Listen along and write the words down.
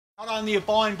Not only you're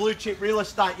buying blue chip real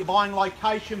estate, you're buying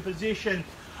location, position,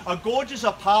 a gorgeous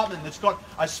apartment that's got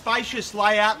a spacious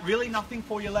layout, really nothing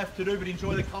for you left to do but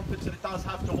enjoy the comforts that it does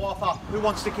have to offer. Who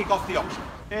wants to kick off the auction?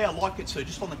 Yeah, I like it, sir,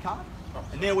 just on the card.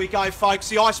 And there we go, folks.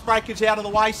 The icebreaker's out of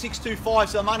the way.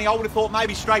 625's the money. I would have thought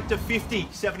maybe straight to 50.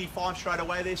 75 straight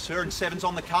away there, sir. And 7's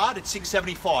on the card at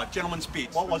 675. Gentleman's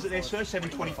bid. What was it there, sir?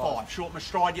 725. Short my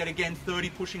stride yet again.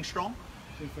 30 pushing strong.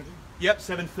 Yep,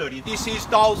 7:30. This is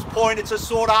Dole's Point. It's a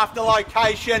sought-after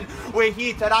location. We're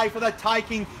here today for the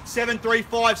taking.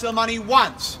 735's the money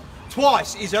once.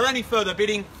 Twice. Is there any further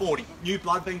bidding? 40. New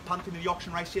blood being pumped into the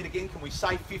auction race yet again. Can we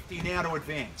say 50 now to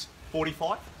advance?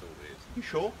 45? You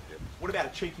sure? Yep. What about a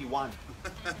cheeky one?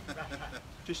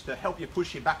 Just to help you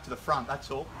push you back to the front, that's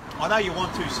all. I know you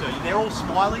want to, sir. They're all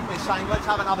smiling. They're saying, let's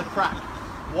have another crack.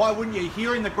 Why wouldn't you?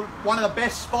 Here in one of the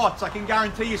best spots, I can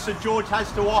guarantee you St George has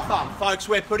to offer. Folks,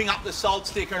 we're putting up the sold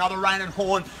sticker, another Rain and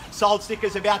Horn. Sold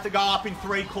sticker's about to go up in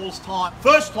 3 calls time.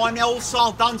 First time now, all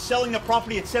sold, done selling the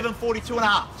property at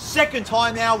 742.5. Second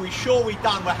time now, we sure we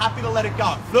done. We're happy to let it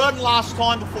go. Third and last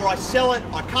time before I sell it.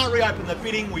 I can't reopen the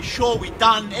bidding. We sure we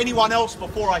done. Anyone else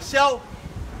before I sell?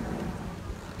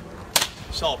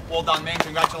 Sold. Well done, man.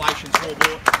 Congratulations. All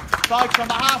aboard. Folks, on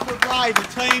behalf of Ray, the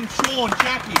team, Sean,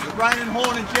 Jackie, Rain and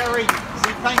Horn and Jerry,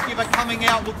 we thank you for coming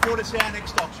out. Look forward to seeing our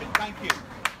next auction. Thank you.